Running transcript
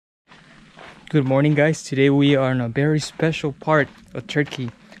Good morning, guys. Today we are in a very special part of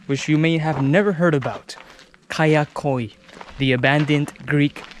Turkey which you may have never heard about. Kayaköy, the abandoned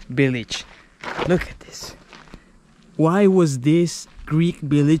Greek village. Look at this. Why was this Greek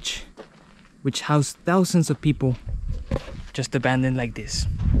village, which housed thousands of people, just abandoned like this?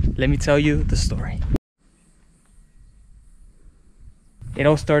 Let me tell you the story. It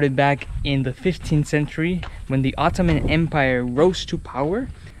all started back in the 15th century when the Ottoman Empire rose to power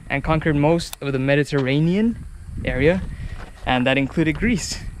and conquered most of the Mediterranean area, and that included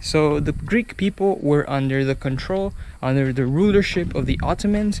Greece. So the Greek people were under the rulership of the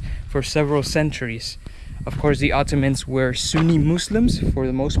Ottomans for several centuries. Of course, the Ottomans were Sunni Muslims for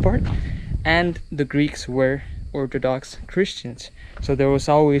the most part, and the Greeks were Orthodox Christians. So there was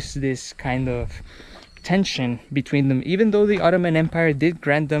always this kind of tension between them. Even though the Ottoman Empire did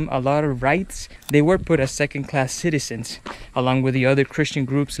grant them a lot of rights, they were put as second-class citizens, along with the other Christian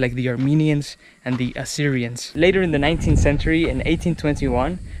groups like the Armenians and the Assyrians. Later in the 19th century, in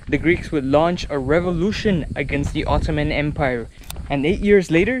 1821, the Greeks would launch a revolution against the Ottoman Empire. And 8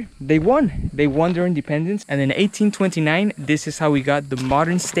 years later, they won. They won their independence. And in 1829, this is how we got the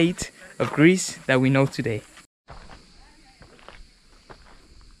modern state of Greece that we know today.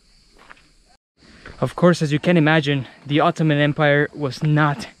 Of course, as you can imagine, the Ottoman Empire was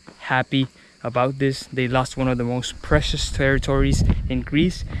not happy about this. They lost one of the most precious territories in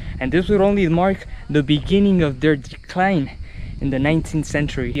Greece, and this would only mark the beginning of their decline in the 19th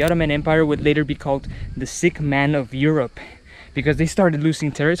century. The Ottoman Empire would later be called the sick man of Europe because they started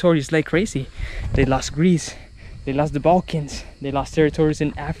losing territories like crazy. They lost Greece, they lost the Balkans, they lost territories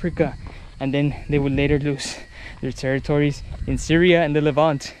in Africa, and then they would later lose their territories in Syria and the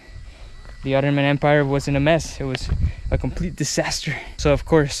Levant. The Ottoman Empire was in a mess. It was a complete disaster. So of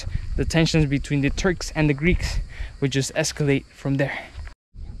course, the tensions between the Turks and the Greeks would just escalate from there.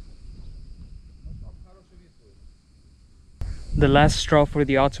 The last straw for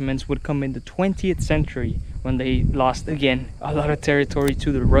the Ottomans would come in the 20th century when they lost again a lot of territory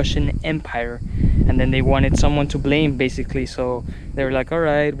to the Russian Empire. And then they wanted someone to blame, basically. So they were like, all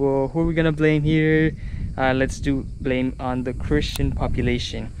right, well, who are we gonna blame here? Let's do blame on the Christian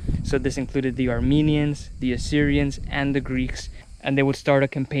population. So this included the Armenians, the Assyrians, and the Greeks. And they would start a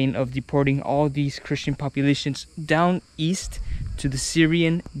campaign of deporting all these Christian populations down east to the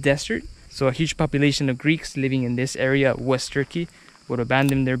Syrian desert. So a huge population of Greeks living in this area of West Turkey would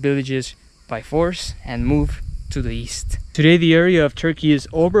abandon their villages by force and move to the east. Today the area of Turkey is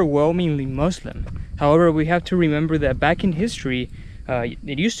overwhelmingly Muslim. However, we have to remember that back in history,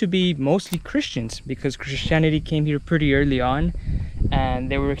 it used to be mostly Christians because Christianity came here pretty early on, and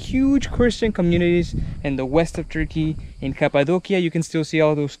there were huge Christian communities in the west of Turkey. In Cappadocia, you can still see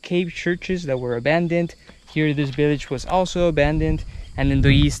all those cave churches that were abandoned. Here, this village was also abandoned, and in the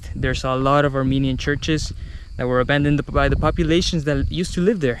east, there's a lot of Armenian churches that were abandoned by the populations that used to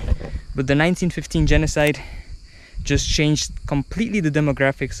live there. But the 1915 genocide just changed completely the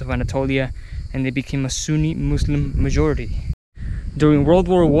demographics of Anatolia, and they became a Sunni Muslim majority. During World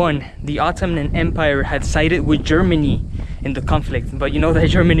War I, the Ottoman Empire had sided with Germany in the conflict, but you know that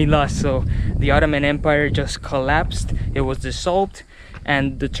Germany lost, so the Ottoman Empire just collapsed. It was dissolved,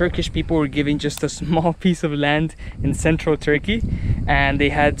 and the Turkish people were given just a small piece of land in central Turkey, and they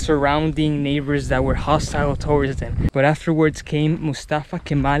had surrounding neighbors that were hostile towards them. But afterwards came Mustafa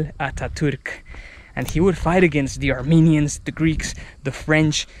Kemal Atatürk, and he would fight against the Armenians, the Greeks, the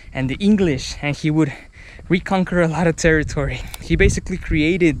French, and the English, and he would reconquer a lot of territory. He basically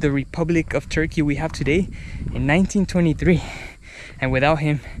created the Republic of Turkey we have today in 1923, and without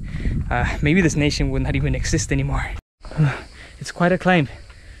him, maybe this nation would not even exist anymore. It's quite a climb.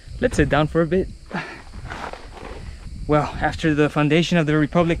 Let's sit down for a bit. Well, after the foundation of the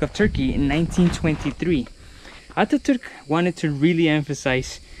Republic of Turkey in 1923, Atatürk wanted to really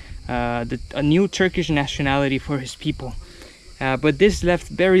emphasize a new Turkish nationality for his people. But this left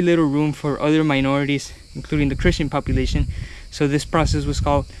very little room for other minorities, including the Christian population. So this process was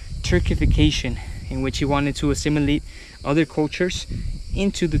called Turkification, in which he wanted to assimilate other cultures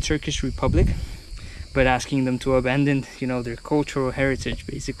into the Turkish Republic, but asking them to abandon, their cultural heritage,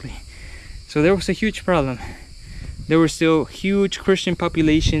 basically. So there was a huge problem. There were still huge Christian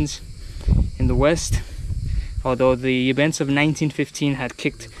populations in the West. Although the events of 1915 had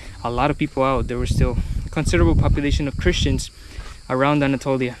kicked a lot of people out, there was still a considerable population of Christians around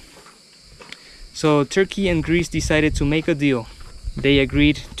Anatolia. So Turkey and Greece decided to make a deal. They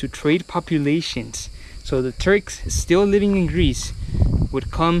agreed to trade populations. So the Turks still living in Greece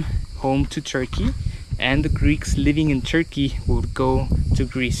would come home to Turkey, and the Greeks living in Turkey would go to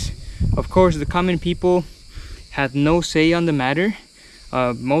Greece. Of course, the common people had no say on the matter.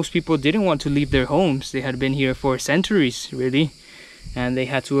 Most people didn't want to leave their homes. They had been here for centuries, really, and they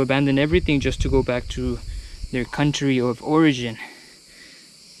had to abandon everything just to go back to their country of origin.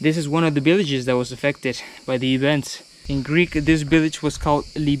 This is one of the villages that was affected by the events. In Greek, this village was called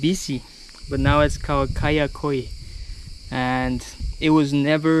Libisi, but now it's called Kayakoi, and it was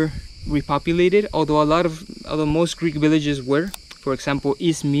never repopulated, although most Greek villages were. For example,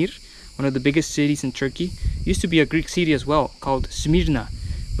 Izmir, one of the biggest cities in Turkey, used to be a Greek city as well, called Smyrna,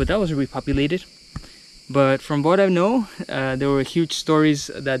 but that was repopulated. But from what I know, there were huge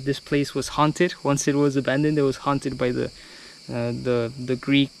stories that this place was haunted. Once it was abandoned, it was haunted by the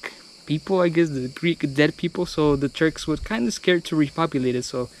Greek people, I guess, the Greek dead people. So the Turks were kind of scared to repopulate it,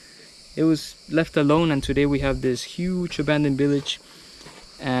 so it was left alone. And today we have this huge abandoned village,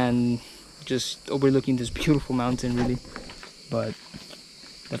 and just overlooking this beautiful mountain, really. But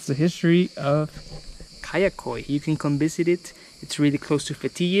that's the history of Kayakoi. You can come visit it. It's really close to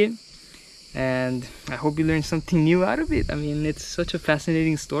Fethiye, and I hope you learned something new out of it. I mean, it's such a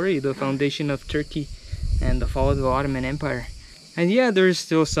fascinating story, the foundation of Turkey and the fall of the Ottoman Empire. And yeah, there's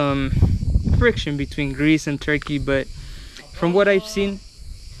still some friction between Greece and Turkey, but from what I've seen,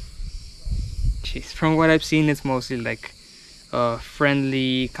 it's mostly like a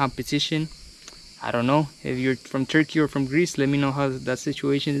friendly competition. I don't know if you're from Turkey or from Greece. Let me know how that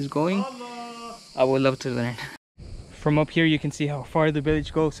situation is going. I would love to learn. From up here you can see how far the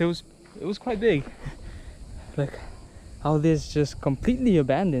village goes. It was quite big. Like how this just completely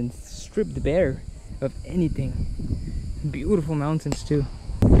abandoned, stripped bare of anything. Beautiful mountains too.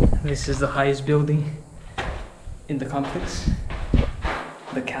 This is the highest building in the complex,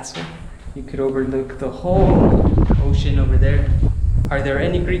 the castle. You could overlook the whole ocean over there. Are there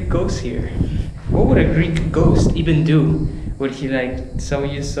any Greek ghosts here? What would a Greek ghost even do? Would he like sell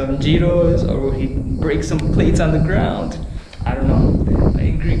you some gyros, or would he break some plates on the ground? I don't know.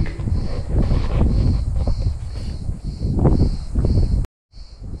 In Greek.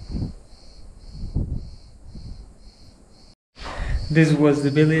 This was the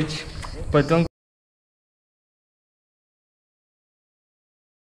village, but don't.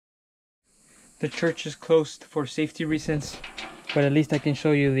 The church is closed for safety reasons, but at least I can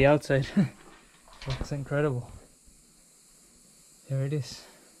show you the outside. Looks incredible. There it is.